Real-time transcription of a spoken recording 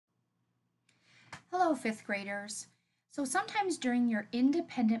Hello, fifth graders. So sometimes during your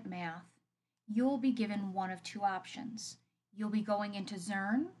independent math, you'll be given one of two options. You'll be going into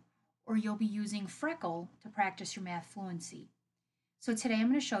Zern, or you'll be using Freckle to practice your math fluency. So today I'm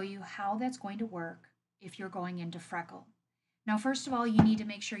going to show you how that's going to work if you're going into Freckle. Now, first of all, you need to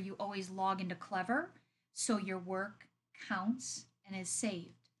make sure you always log into Clever so your work counts and is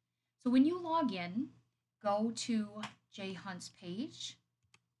saved. So when you log in, go to Jay Hunt's page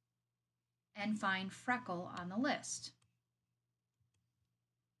and find Freckle on the list.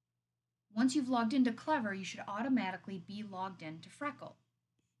 Once you've logged into Clever, you should automatically be logged into Freckle.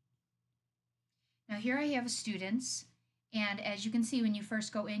 Now here I have students, and as you can see when you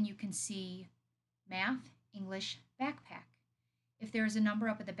first go in, you can see Math, English, Backpack. If there is a number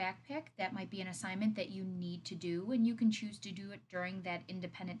up at the backpack, that might be an assignment that you need to do, and you can choose to do it during that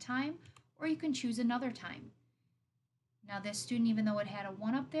independent time, or you can choose another time. Now this student, even though it had a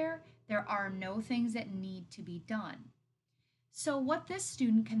 1 up there are no things that need to be done. So what this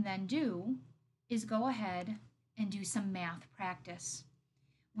student can then do is go ahead and do some math practice.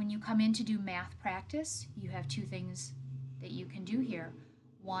 When you come in to do math practice, you have two things that you can do here.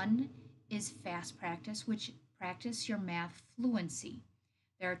 One is fast practice, which practice your math fluency.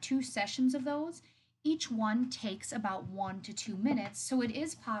 There are 2 sessions of those. Each one takes about 1 to 2 minutes, so it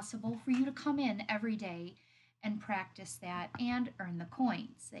is possible for you to come in every day and practice that and earn the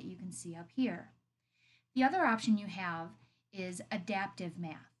coins that you can see up here. The other option you have is adaptive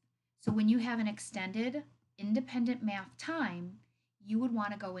math. So when you have an extended independent math time, you would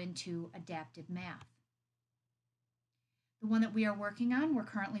want to go into adaptive math. The one that we are working on, we're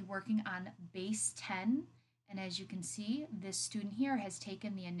currently working on base 10. And as you can see, this student here has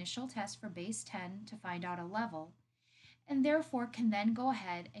taken the initial test for base 10 to find out a level, and therefore can then go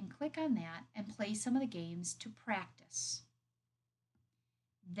ahead and click on that and play some of the games to practice.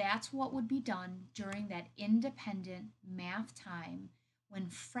 That's what would be done during that independent math time when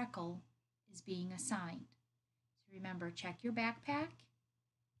Freckle is being assigned. So remember, check your backpack,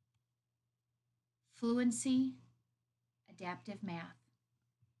 fluency, adaptive math.